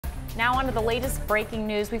Now on to the latest breaking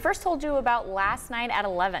news we first told you about last night at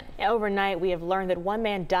 11. Overnight, we have learned that one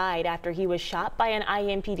man died after he was shot by an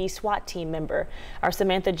IMPD SWAT team member. Our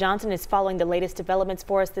Samantha Johnson is following the latest developments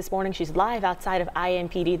for us this morning. She's live outside of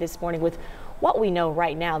IMPD this morning with what we know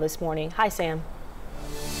right now this morning. Hi, Sam.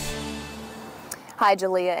 Hi,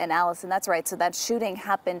 Julia and Allison. That's right. So that shooting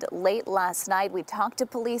happened late last night. We talked to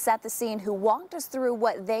police at the scene who walked us through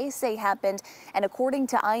what they say happened. And according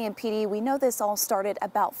to IMPD, we know this all started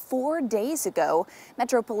about 4 days ago.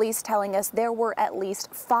 Metro Police telling us there were at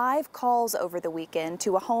least 5 calls over the weekend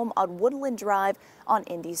to a home on Woodland Drive on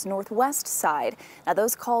Indy's northwest side. Now,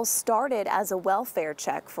 those calls started as a welfare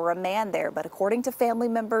check for a man there, but according to family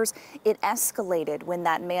members, it escalated when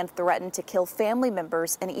that man threatened to kill family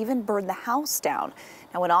members and even burn the house down.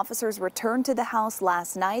 Now, when officers returned to the house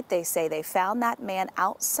last night, they say they found that man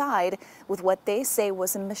outside with what they say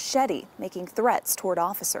was a machete, making threats toward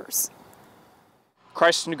officers.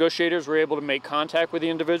 Crisis negotiators were able to make contact with the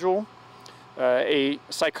individual. A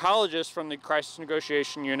psychologist from the crisis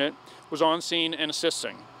negotiation unit was on scene and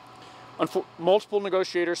assisting. Multiple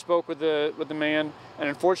negotiators spoke with the man, and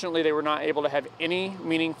unfortunately they were not able to have any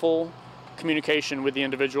meaningful communication with the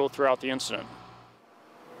individual throughout the incident.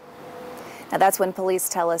 Now, that's when police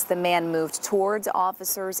tell us the man moved towards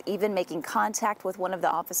officers, even making contact with one of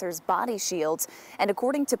the officers' body shields. And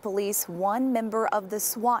according to police, one member of the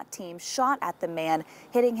SWAT team shot at the man,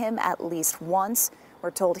 hitting him at least once. We're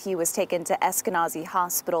told he was taken to Eskenazi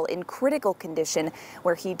Hospital in critical condition,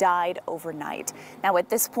 where he died overnight. Now, at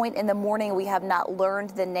this point in the morning, we have not learned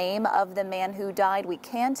the name of the man who died. We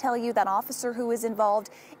can tell you that officer who is involved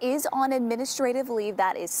is on administrative leave.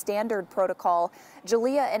 That is standard protocol.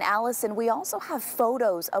 Julia and Allison, we also have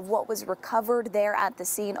photos of what was recovered there at the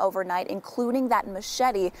scene overnight, including that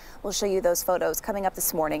machete. We'll show you those photos coming up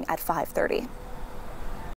this morning at 5:30.